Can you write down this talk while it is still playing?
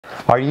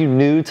Are you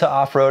new to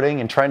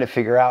off-roading and trying to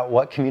figure out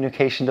what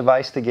communication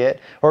device to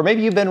get? Or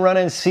maybe you've been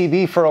running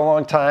CB for a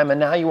long time and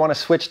now you want to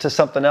switch to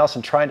something else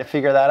and trying to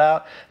figure that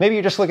out. Maybe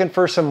you're just looking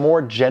for some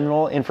more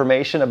general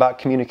information about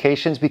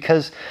communications,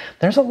 because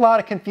there's a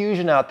lot of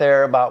confusion out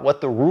there about what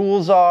the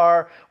rules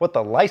are, what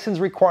the license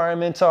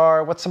requirements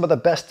are, what some of the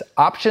best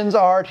options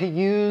are to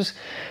use.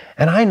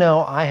 And I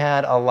know I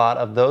had a lot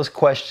of those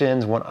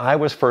questions when I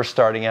was first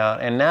starting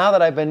out. And now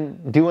that I've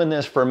been doing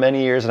this for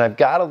many years and I've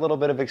got a little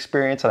bit of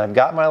experience and I've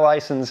got my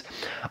license,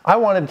 I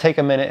wanted to take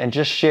a minute and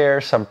just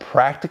share some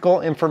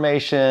practical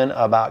information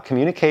about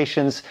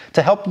communications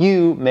to help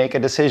you make a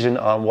decision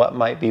on what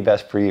might be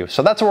best for you.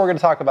 So that's what we're going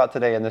to talk about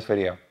today in this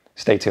video.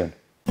 Stay tuned.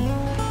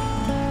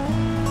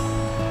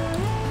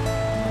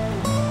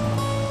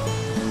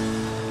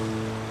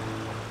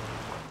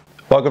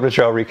 Welcome to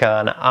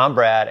TrailRecon. I'm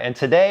Brad, and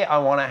today I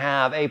want to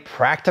have a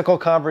practical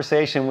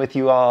conversation with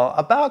you all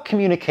about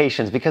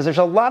communications, because there's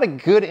a lot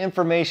of good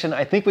information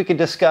I think we could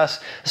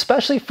discuss,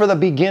 especially for the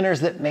beginners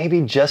that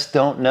maybe just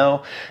don't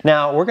know.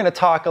 Now, we're going to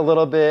talk a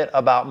little bit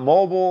about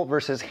mobile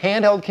versus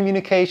handheld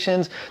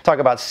communications, talk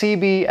about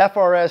CB,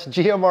 FRS,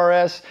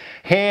 GMRS,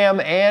 ham,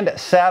 and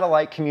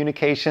satellite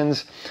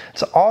communications.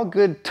 It's all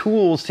good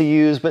tools to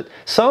use, but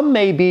some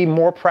may be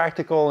more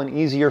practical and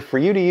easier for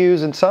you to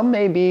use, and some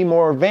may be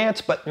more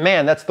advanced, but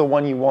man, that's the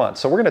one you want.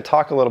 So we're going to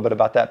talk a little bit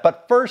about that.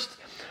 But first,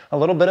 a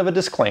little bit of a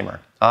disclaimer.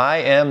 I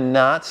am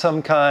not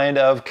some kind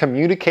of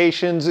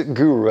communications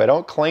guru. I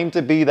don't claim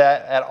to be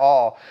that at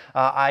all.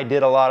 I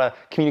did a lot of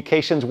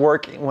communications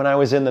work when I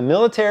was in the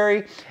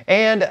military,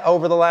 and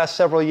over the last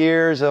several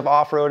years of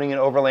off-roading and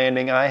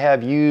overlanding, I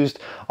have used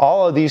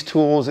all of these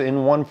tools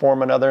in one form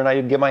or another, and I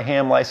did get my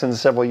ham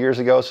license several years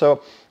ago.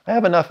 So I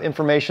have enough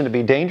information to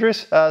be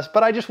dangerous,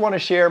 but I just want to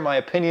share my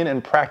opinion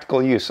and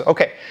practical use.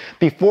 Okay,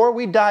 before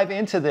we dive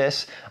into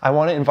this, I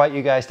want to invite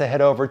you guys to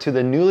head over to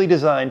the newly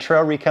designed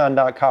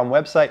TrailRecon.com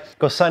website.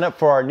 Go sign up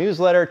for our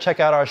newsletter, check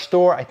out our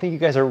store. I think you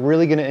guys are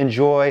really going to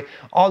enjoy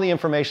all the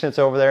information that's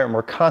over there, and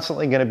we're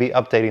constantly going to be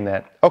updating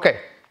that.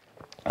 Okay,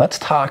 let's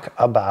talk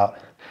about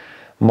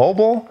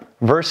mobile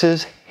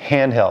versus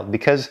handheld,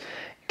 because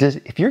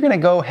if you're going to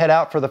go head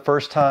out for the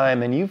first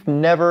time and you've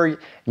never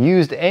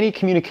used any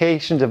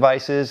communication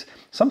devices,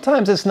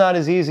 sometimes it's not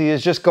as easy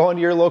as just going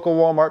to your local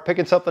Walmart,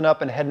 picking something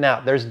up and heading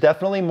out. There's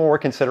definitely more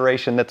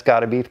consideration that's got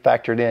to be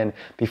factored in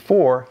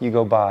before you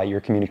go buy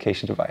your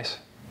communication device.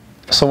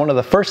 So one of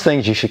the first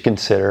things you should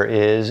consider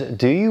is,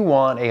 do you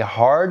want a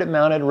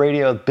hard-mounted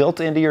radio built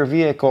into your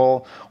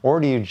vehicle, or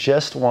do you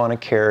just want to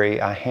carry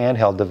a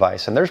handheld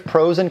device? And there's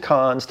pros and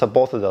cons to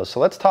both of those. So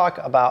let's talk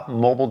about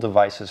mobile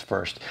devices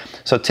first.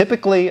 So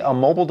typically a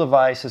mobile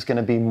device is going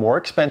to be more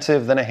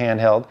expensive than a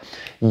handheld.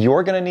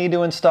 You're going to need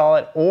to install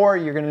it, or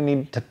you're going to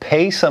need to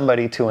pay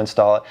somebody to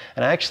install it.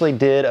 And I actually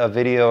did a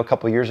video a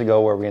couple years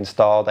ago where we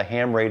installed a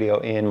ham radio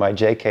in my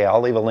JK.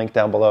 I'll leave a link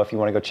down below if you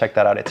want to go check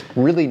that out. It's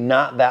really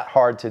not that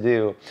hard to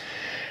do.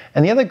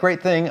 And the other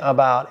great thing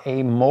about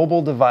a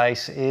mobile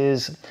device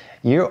is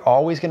you're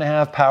always going to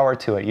have power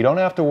to it. You don't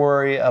have to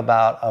worry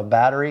about a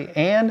battery,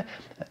 and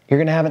you're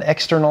going to have an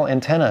external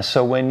antenna.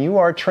 So when you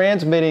are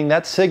transmitting,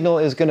 that signal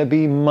is going to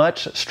be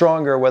much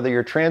stronger. Whether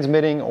you're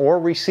transmitting or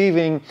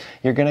receiving,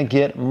 you're going to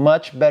get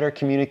much better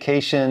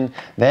communication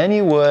than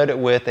you would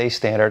with a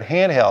standard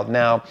handheld.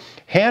 Now,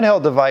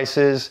 handheld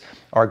devices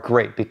are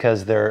great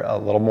because they're a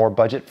little more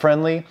budget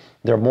friendly.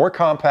 They're more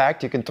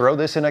compact. You can throw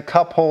this in a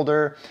cup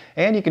holder,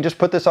 and you can just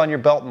put this on your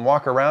belt and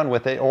walk around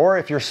with it. Or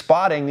if you're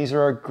spotting, these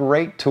are a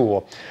great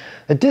tool.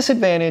 The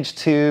disadvantage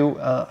to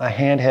a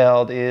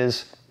handheld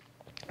is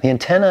the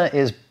antenna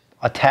is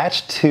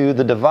attached to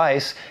the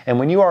device, and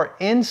when you are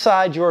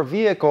inside your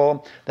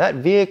vehicle, that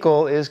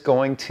vehicle is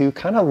going to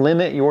kind of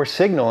limit your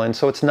signal, and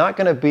so it's not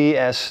going to be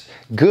as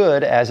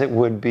good as it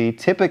would be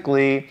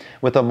typically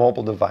with a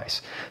mobile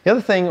device. The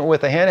other thing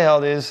with a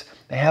handheld is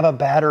they have a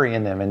battery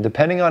in them, and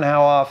depending on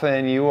how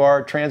often you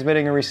are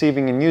transmitting and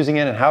receiving and using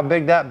it and how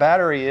big that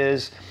battery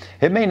is,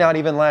 it may not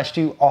even last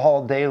you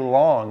all day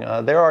long.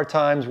 There are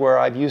times where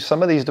I've used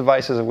some of these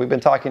devices, and we've been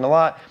talking a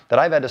lot, that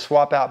I've had to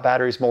swap out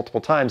batteries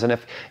multiple times. And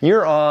if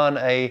you're on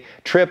a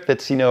trip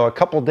that's, a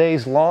couple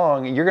days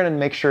long, you're going to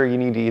make sure you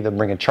need to either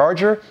bring a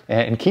charger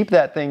and keep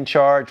that thing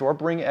charged, or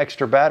bring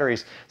extra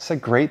batteries. It's a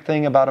great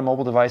thing about a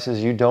mobile device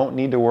is you don't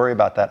need to worry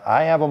about that.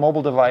 I have a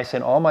mobile device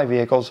in all my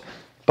vehicles,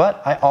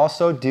 but I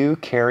also do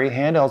carry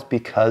handhelds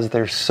because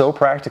they're so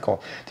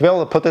practical. To be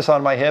able to put this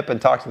on my hip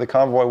and talk to the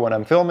convoy when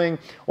I'm filming,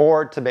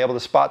 or to be able to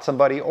spot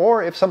somebody,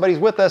 or if somebody's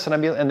with us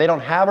and they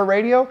don't have a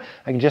radio,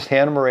 I can just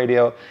hand them a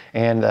radio,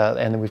 and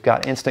then we've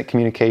got instant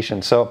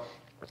communication. So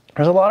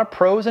there's a lot of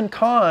pros and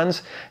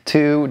cons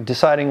to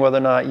deciding whether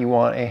or not you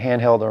want a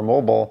handheld or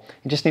mobile.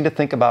 You just need to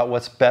think about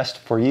what's best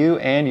for you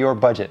and your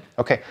budget.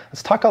 Okay,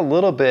 let's talk a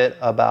little bit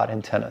about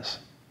antennas.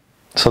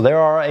 So there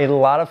are a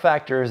lot of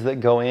factors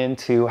that go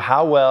into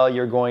how well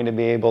you're going to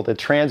be able to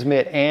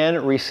transmit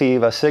and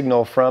receive a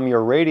signal from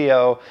your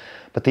radio,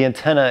 but the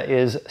antenna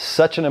is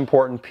such an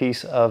important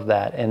piece of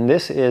that. And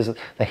this is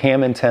the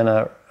ham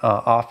antenna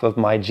off of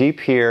my Jeep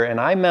here, and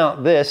I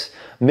mount this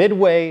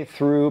midway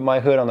through my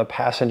hood on the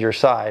passenger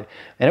side.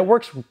 And it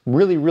works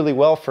really, really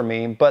well for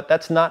me, but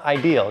that's not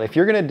ideal. If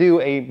you're gonna do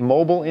a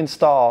mobile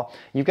install,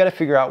 you've got to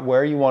figure out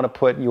where you want to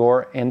put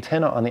your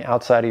antenna on the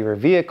outside of your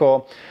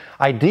vehicle.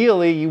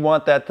 Ideally, you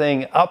want that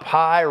thing up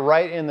high,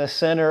 right in the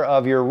center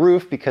of your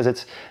roof, because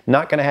it's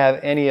not going to have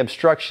any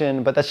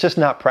obstruction, but that's just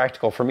not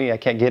practical for me. I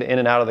can't get in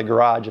and out of the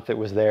garage if it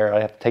was there. I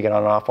have to take it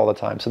on and off all the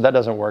time, so that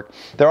doesn't work.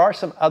 There are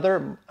some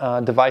other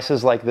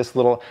devices like this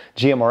little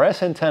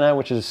GMRS antenna,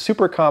 which is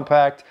super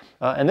compact,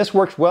 and this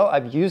works well.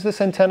 I've used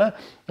this antenna,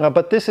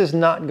 but this is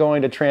not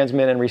going to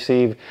transmit and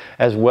receive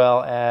as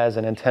well as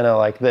an antenna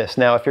like this.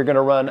 Now, if you're going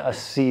to run a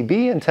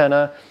CB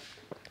antenna,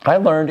 I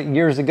learned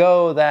years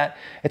ago that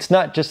it's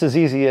not just as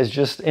easy as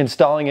just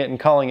installing it and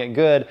calling it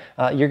good.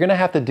 You're going to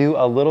have to do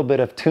a little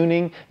bit of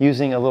tuning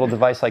using a little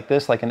device like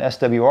this, like an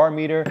SWR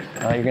meter.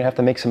 You're going to have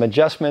to make some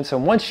adjustments.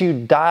 And once you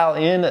dial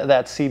in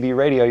that CB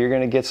radio, you're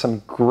going to get some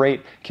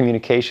great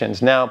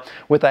communications. Now,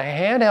 with a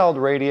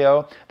handheld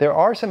radio, there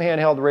are some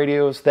handheld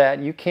radios that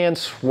you can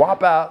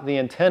swap out the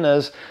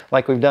antennas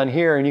like we've done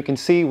here. And you can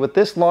see with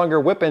this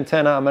longer whip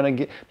antenna, I'm going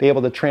to be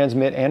able to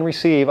transmit and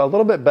receive a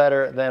little bit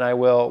better than I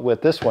will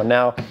with this one.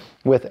 Now,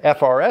 with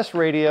FRS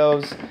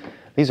radios,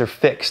 these are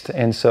fixed,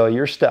 and so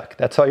you're stuck.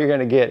 That's all you're going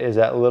to get is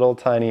that little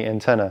tiny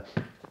antenna.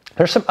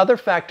 There's some other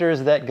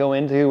factors that go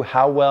into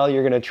how well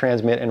you're going to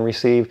transmit and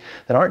receive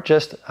that aren't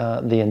just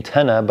the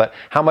antenna, but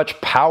how much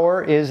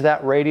power is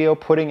that radio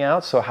putting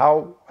out? So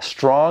how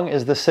strong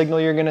is the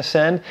signal you're going to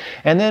send?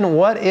 And then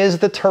what is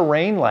the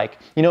terrain like?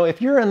 You know,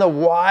 if you're in the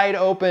wide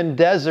open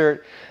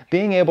desert,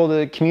 being able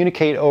to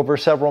communicate over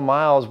several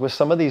miles with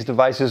some of these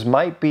devices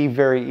might be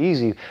very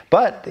easy.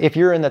 But if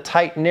you're in the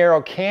tight, narrow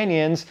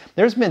canyons,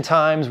 there's been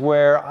times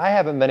where I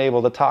haven't been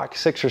able to talk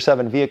 6 or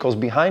 7 vehicles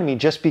behind me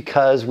just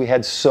because we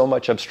had so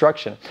much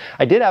obstruction.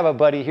 I did have a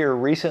buddy here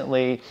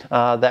recently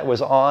that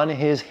was on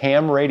his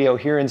ham radio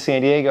here in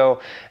San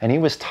Diego, and he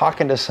was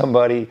talking to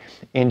somebody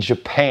in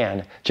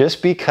Japan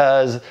just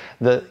because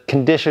the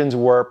conditions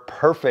were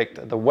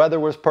perfect. The weather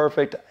was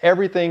perfect.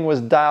 Everything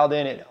was dialed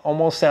in. It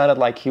almost sounded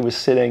like he was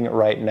sitting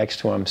right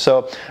next to him.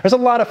 So there's a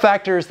lot of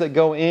factors that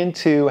go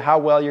into how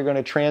well you're going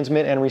to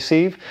transmit and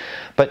receive,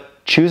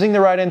 but choosing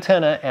the right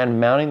antenna and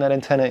mounting that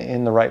antenna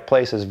in the right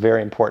place is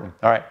very important.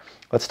 All right,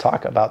 let's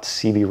talk about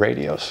CB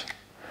radios.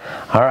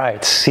 All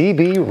right,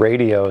 CB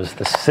radios,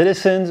 the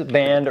Citizens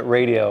Band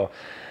radio.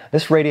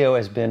 This radio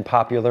has been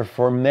popular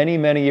for many,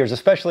 many years,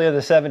 especially in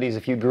the 70s.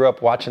 If you grew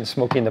up watching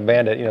Smokey and the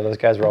Bandit, you know, those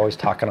guys were always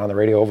talking on the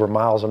radio over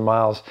miles and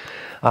miles.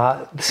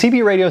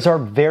 CB radios are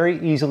very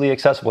easily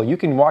accessible. You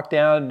can walk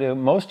down to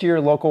most of your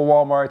local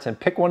Walmarts and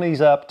pick one of these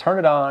up, turn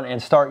it on,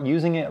 and start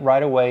using it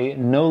right away.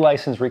 No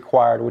license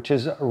required, which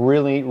is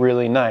really,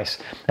 really nice.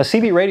 A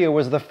CB radio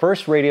was the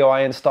first radio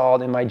I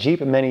installed in my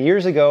Jeep many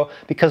years ago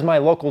because my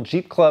local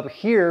Jeep club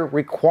here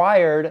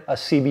required a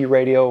CB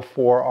radio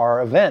for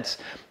our events.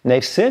 And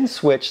they've since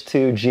switched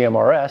to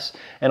GMRS,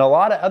 and a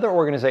lot of other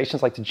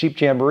organizations like the Jeep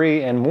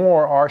Jamboree and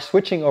more are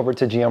switching over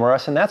to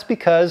GMRS, and that's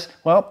because,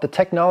 well, the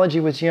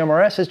technology with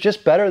GMRS is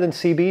just better than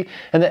CB,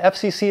 and the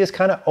FCC has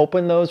kind of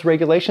opened those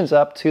regulations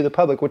up to the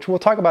public, which we'll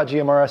talk about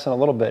GMRS in a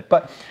little bit.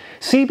 But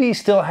CB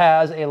still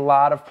has a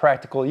lot of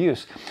practical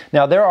use.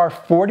 Now, there are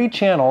 40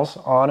 channels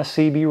on a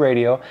CB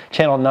radio.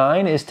 Channel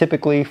 9 is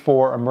typically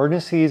for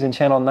emergencies, and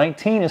channel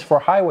 19 is for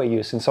highway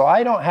use. And so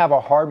I don't have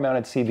a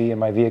hard-mounted CB in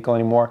my vehicle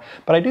anymore,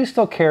 but I do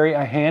still carry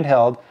a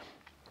handheld.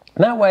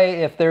 That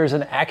way, if there's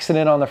an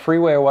accident on the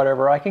freeway or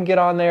whatever, I can get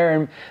on there,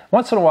 and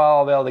once in a while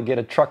I'll be able to get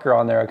a trucker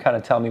on there and kind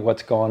of tell me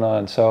what's going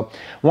on. So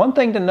one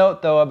thing to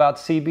note though about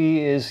CB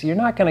is you're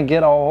not going to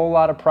get a whole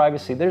lot of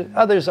privacy. There's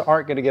others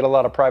aren't going to get a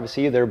lot of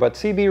privacy either, but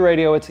CB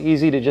radio, it's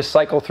easy to just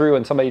cycle through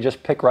and somebody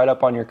just pick right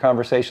up on your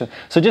conversation.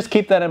 So just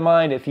keep that in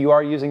mind if you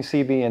are using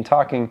CB and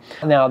talking.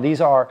 Now,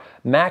 these are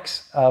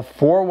max of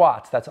 4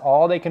 watts. That's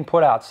all they can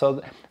put out.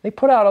 So they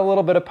put out a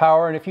little bit of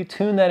power, and if you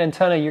tune that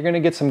antenna, you're going to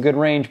get some good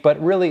range, but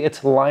really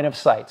it's line of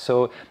sight.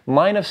 So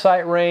line of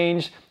sight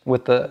range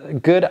with the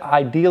good,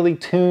 ideally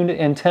tuned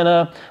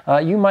antenna,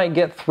 you might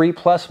get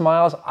 3+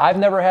 miles. I've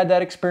never had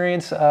that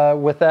experience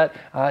with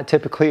that.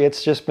 Typically,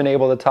 it's just been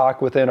able to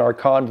talk within our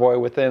convoy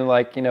within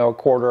like, you know, a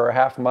quarter or a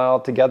half mile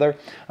together.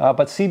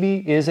 But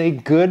CB is a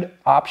good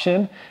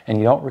option, and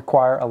you don't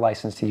require a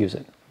license to use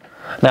it.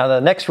 Now, the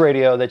next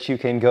radio that you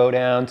can go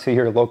down to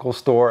your local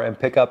store and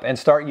pick up and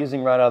start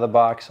using right out of the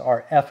box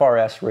are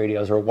FRS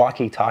radios, or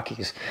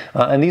walkie-talkies.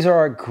 And these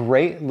are a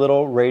great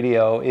little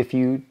radio if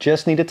you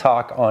just need to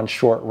talk on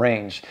short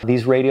range.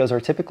 These radios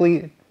are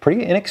typically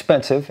pretty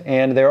inexpensive,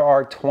 and there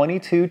are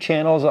 22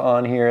 channels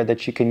on here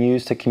that you can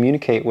use to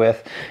communicate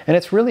with, and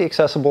it's really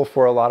accessible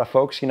for a lot of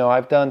folks. You know,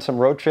 I've done some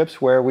road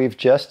trips where we've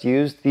just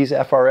used these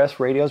FRS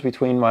radios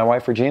between my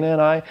wife Regina and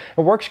I.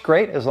 It works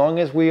great as long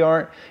as we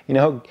aren't, you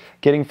know,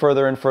 getting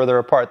further and further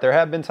apart. There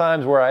have been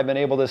times where I've been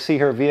able to see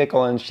her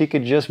vehicle and she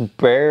could just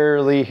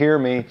barely hear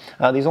me.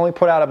 These only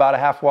put out about a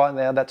half watt, and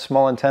they have that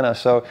small antenna,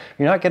 so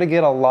you're not going to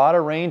get a lot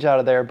of range out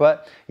of there,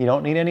 but you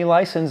don't need any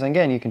license.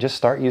 Again, you can just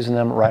start using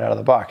them right out of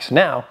the box.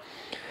 Now,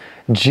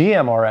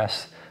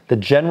 GMRS, the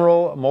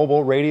General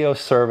Mobile Radio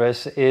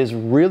Service, is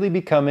really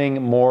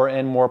becoming more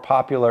and more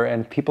popular,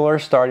 and people are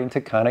starting to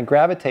kind of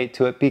gravitate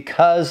to it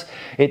because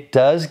it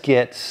does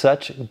get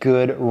such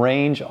good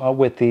range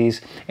with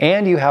these,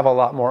 and you have a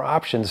lot more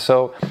options.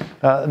 So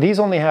these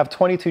only have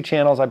 22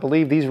 channels. I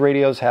believe these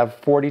radios have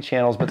 40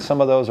 channels, but some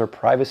of those are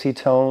privacy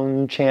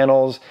tone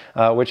channels,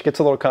 which gets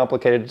a little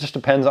complicated. It just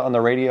depends on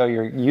the radio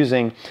you're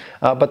using.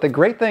 But the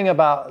great thing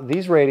about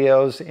these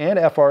radios and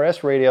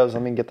FRS radios,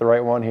 let me get the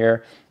right one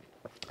here,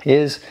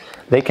 is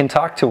they can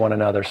talk to one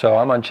another. So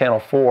I'm on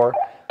channel 4,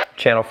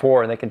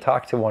 and they can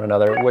talk to one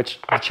another, which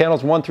the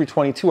channels 1 through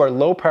 22 are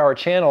low power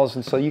channels,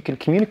 and so you can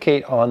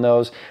communicate on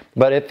those.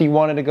 But if you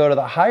wanted to go to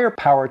the higher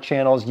power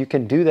channels, you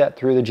can do that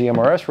through the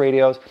GMRS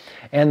radios,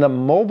 and the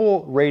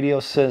mobile radio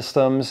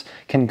systems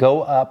can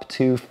go up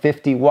to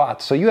 50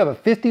 watts. So you have a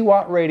 50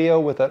 watt radio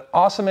with an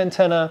awesome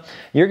antenna.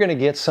 You're going to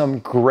get some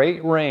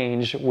great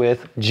range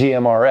with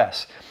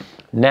GMRS.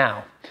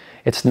 Now,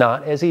 it's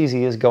not as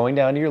easy as going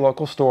down to your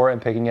local store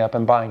and picking it up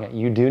and buying it.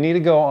 You do need to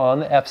go on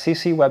the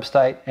FCC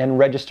website and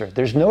register.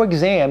 There's no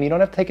exam. You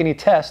don't have to take any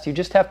tests. You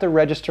just have to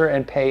register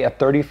and pay a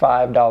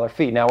 $35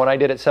 fee. Now, when I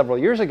did it several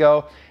years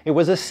ago, it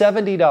was a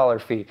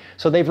 $70 fee.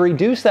 So they've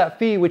reduced that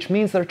fee, which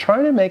means they're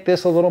trying to make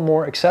this a little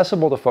more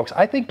accessible to folks.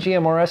 I think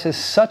GMRS is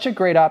such a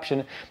great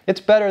option. It's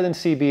better than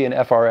CB and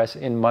FRS,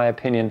 in my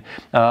opinion.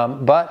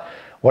 But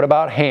what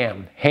about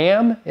ham?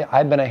 Ham,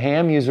 I've been a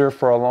ham user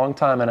for a long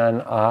time, and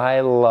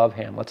I love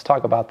ham. Let's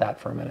talk about that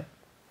for a minute.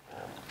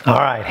 All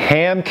right,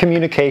 ham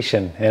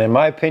communication. And in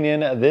my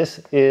opinion,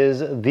 this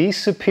is the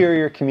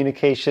superior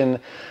communication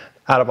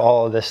out of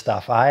all of this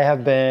stuff. I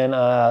have been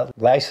a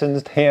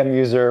licensed ham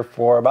user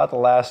for about the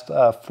last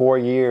 4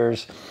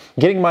 years.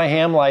 Getting my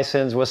ham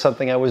license was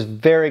something I was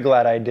very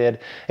glad I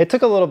did. It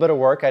took a little bit of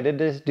work. I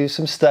did do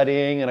some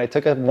studying, and I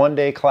took a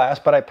one-day class,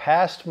 but I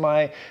passed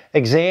my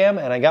exam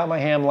and I got my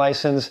ham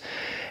license.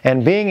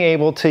 And being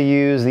able to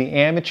use the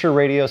amateur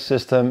radio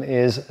system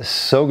is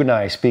so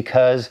nice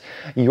because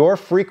your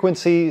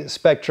frequency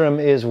spectrum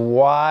is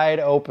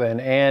wide open,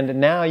 and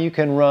now you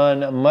can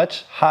run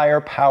much higher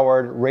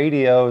powered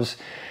radios,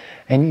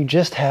 and you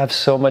just have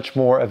so much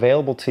more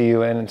available to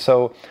you. And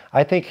so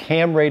I think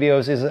ham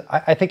radios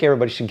I think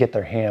everybody should get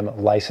their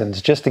ham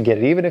license just to get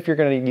it. Even if you're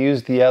going to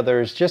use the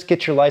others, just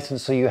get your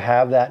license so you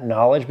have that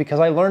knowledge, because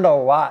I learned a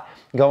lot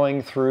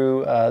going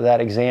through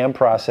that exam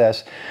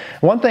process.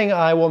 One thing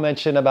I will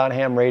mention about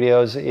ham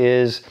radios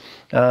is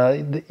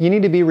you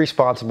need to be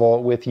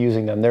responsible with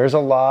using them. There's a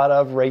lot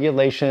of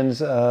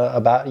regulations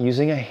about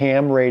using a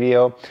ham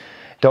radio.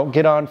 Don't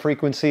get on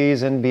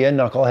frequencies and be a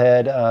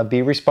knucklehead.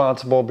 Be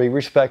responsible, be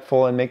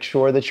respectful, and make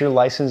sure that you're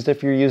licensed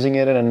if you're using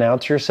it, and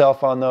announce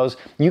yourself on those.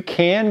 You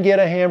can get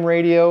a ham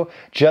radio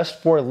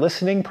just for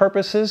listening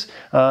purposes.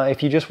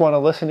 If you just want to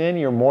listen in,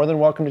 you're more than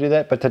welcome to do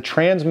that. But to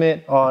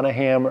transmit on a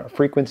ham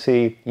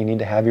frequency, you need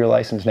to have your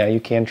license. Now,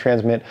 you can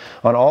transmit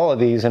on all of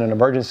these in an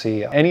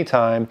emergency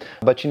anytime,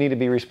 but you need to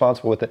be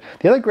responsible with it.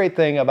 The other great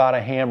thing about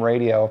a ham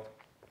radio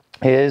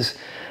is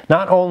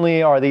not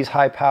only are these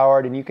high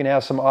powered and you can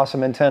have some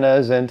awesome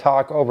antennas and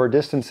talk over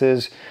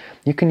distances,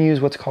 you can use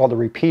what's called a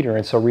repeater.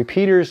 And so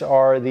repeaters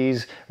are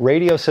these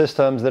radio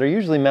systems that are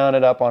usually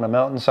mounted up on a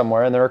mountain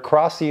somewhere, and they're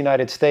across the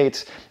United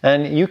States,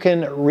 and you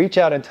can reach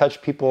out and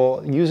touch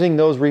people using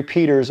those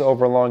repeaters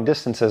over long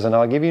distances. And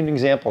I'll give you an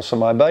example. So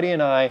my buddy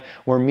and I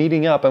were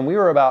meeting up, and we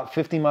were about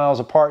 50 miles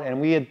apart, and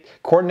we had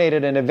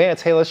coordinated in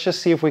advance, hey, let's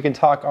just see if we can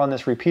talk on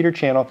this repeater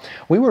channel.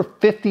 We were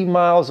 50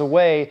 miles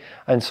away,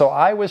 and so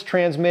I was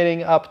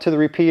transmitting up to the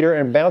repeater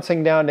and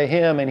bouncing down to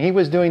him, and he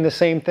was doing the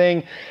same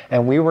thing,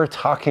 and we were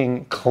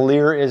talking clear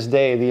as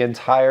day the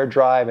entire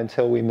drive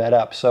until we met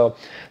up. So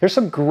there's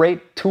some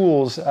great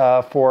tools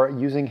for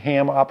using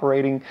ham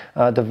operating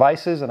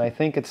devices, and I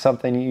think it's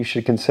something you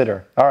should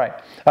consider. All right,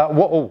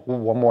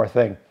 one more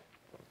thing.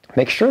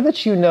 Make sure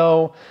that you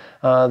know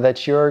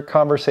that your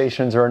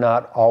conversations are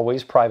not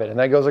always private, and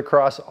that goes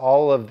across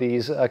all of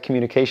these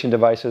communication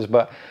devices.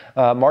 But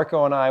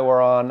Marco and I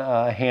were on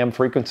ham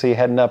frequency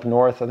heading up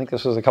north. I think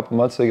this was a couple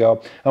months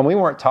ago, and we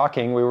weren't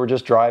talking, we were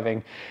just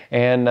driving,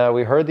 and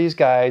we heard these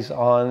guys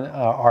on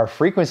our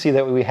frequency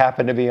that we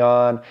happened to be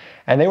on,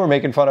 and they were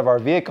making fun of our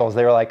vehicles.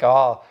 They were like,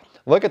 oh,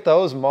 look at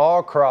those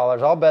mall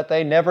crawlers. I'll bet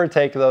they never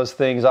take those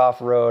things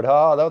off-road.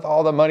 Oh,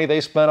 all the money they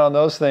spent on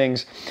those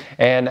things.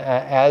 And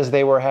as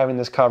they were having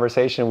this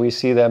conversation, we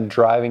see them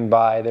driving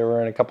by. They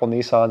were in a couple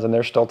Nissans, and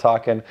they're still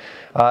talking.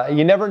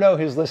 You never know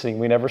who's listening.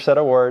 We never said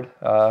a word.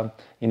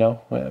 You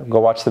know, go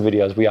watch the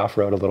videos. We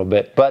off-road a little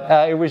bit.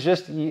 But it was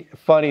just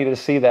funny to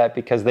see that,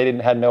 because they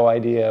had no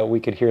idea we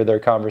could hear their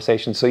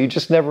conversation. So you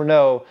just never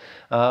know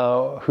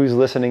who's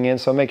listening in.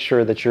 So make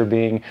sure that you're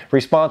being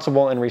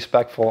responsible and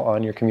respectful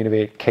on your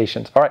communications.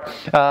 All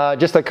right,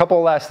 just a couple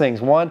of last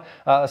things. One,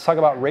 let's talk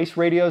about race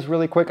radios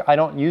really quick. I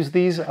don't use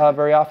these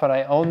very often.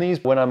 I own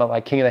these when I'm at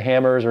like King of the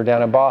Hammers or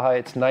down in Baja.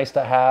 It's nice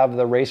to have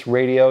the race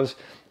radios.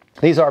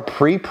 These are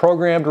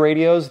pre-programmed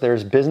radios.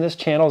 There's business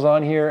channels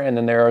on here, and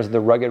then there's the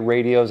rugged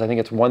radios. I think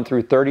it's 1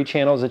 through 30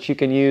 channels that you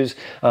can use,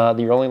 that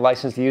you're only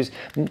licensed to use.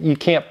 You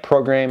can't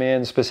program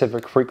in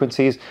specific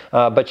frequencies,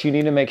 but you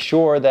need to make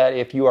sure that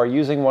if you are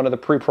using one of the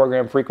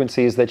pre-programmed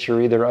frequencies that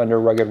you're either under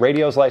rugged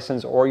radios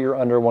license or you're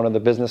under one of the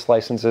business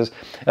licenses.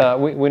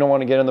 We don't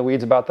want to get in the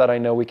weeds about that. I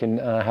know we can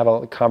have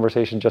a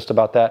conversation just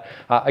about that.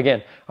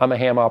 Again, I'm a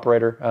ham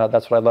operator.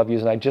 That's what I love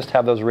using. I just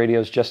have those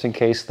radios just in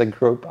case the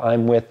group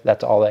I'm with,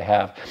 that's all they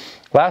have.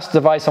 Last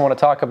device I want to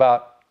talk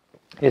about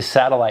is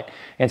satellite.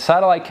 And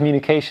satellite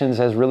communications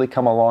has really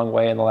come a long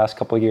way in the last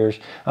couple of years.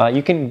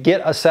 You can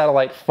get a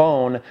satellite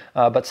phone,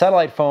 but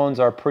satellite phones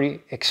are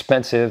pretty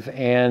expensive,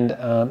 and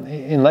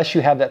unless you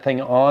have that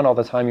thing on all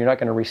the time, you're not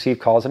going to receive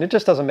calls, and it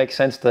just doesn't make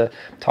sense to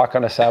talk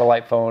on a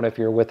satellite phone if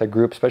you're with a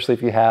group, especially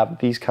if you have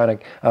these kind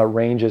of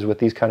ranges with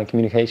these kind of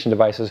communication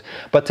devices.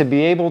 But to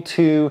be able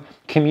to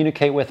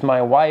communicate with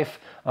my wife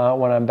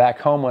when I'm back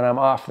home, when I'm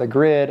off the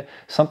grid,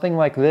 something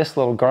like this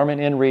little Garmin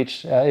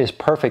inReach is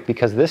perfect,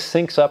 because this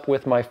syncs up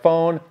with my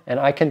phone and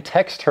I can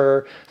text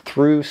her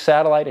through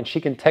satellite and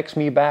she can text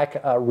me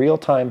back real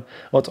time.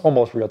 Well, it's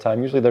almost real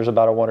time. Usually there's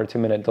about a 1 or 2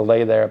 minute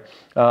delay there,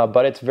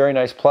 but it's very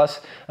nice.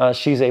 Plus,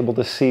 she's able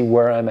to see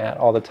where I'm at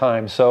all the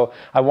time. So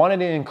I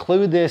wanted to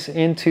include this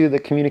into the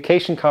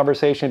communication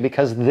conversation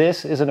because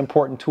this is an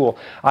important tool.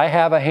 I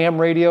have a ham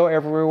radio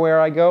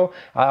everywhere I go.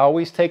 I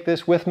always take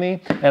this with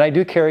me, and I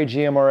do carry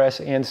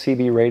GMRS and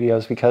CB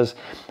radios because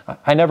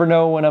I never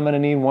know when I'm going to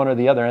need one or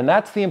the other. And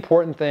that's the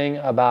important thing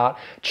about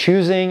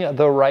choosing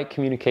the right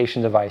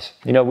communication device.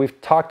 You know, we've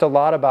talked a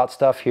lot about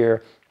stuff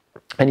here,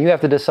 and you have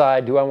to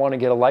decide, do I want to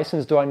get a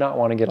license? Do I not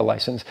want to get a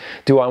license?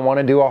 Do I want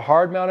to do a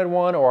hard-mounted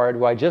one, or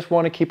do I just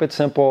want to keep it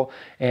simple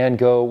and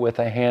go with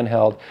a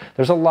handheld?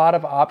 There's a lot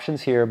of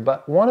options here,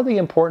 but one of the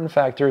important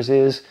factors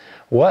is,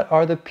 what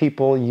are the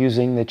people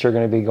using that you're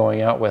going to be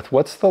going out with?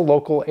 What's the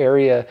local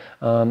area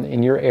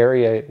in your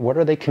area? What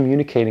are they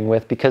communicating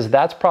with? Because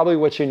that's probably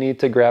what you need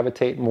to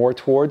gravitate more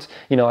towards.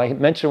 You know, I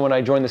mentioned when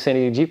I joined the San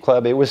Diego Jeep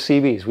Club, it was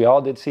CBs. We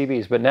all did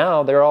CBs, but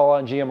now they're all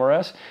on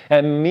GMRS,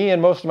 and me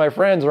and most of my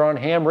friends are on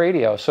ham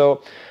radio.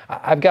 So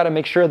I've got to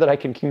make sure that I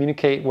can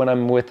communicate when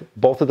I'm with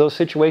both of those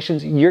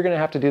situations. You're going to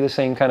have to do the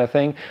same kind of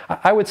thing.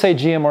 I would say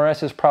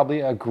GMRS is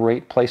probably a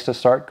great place to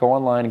start. Go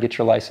online and get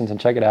your license and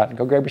check it out, and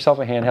go grab yourself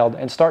a handheld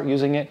and start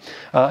using it,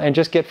 and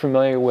just get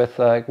familiar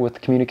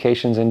with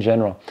communications in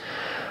general.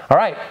 All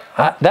right,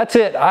 that's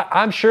it.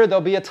 I'm sure there'll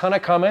be a ton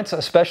of comments,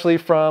 especially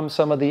from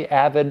some of the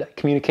avid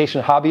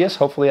communication hobbyists.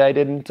 Hopefully I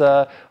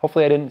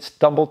didn't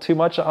stumble too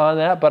much on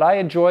that, but I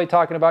enjoy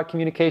talking about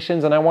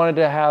communications, and I wanted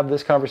to have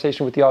this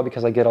conversation with y'all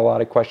because I get a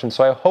lot of questions.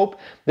 So I hope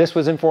this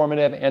was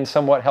informative and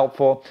somewhat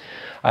helpful.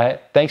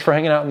 Thanks for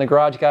hanging out in the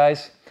garage,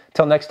 guys.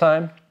 Till next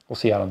time, we'll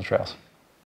see you out on the trails.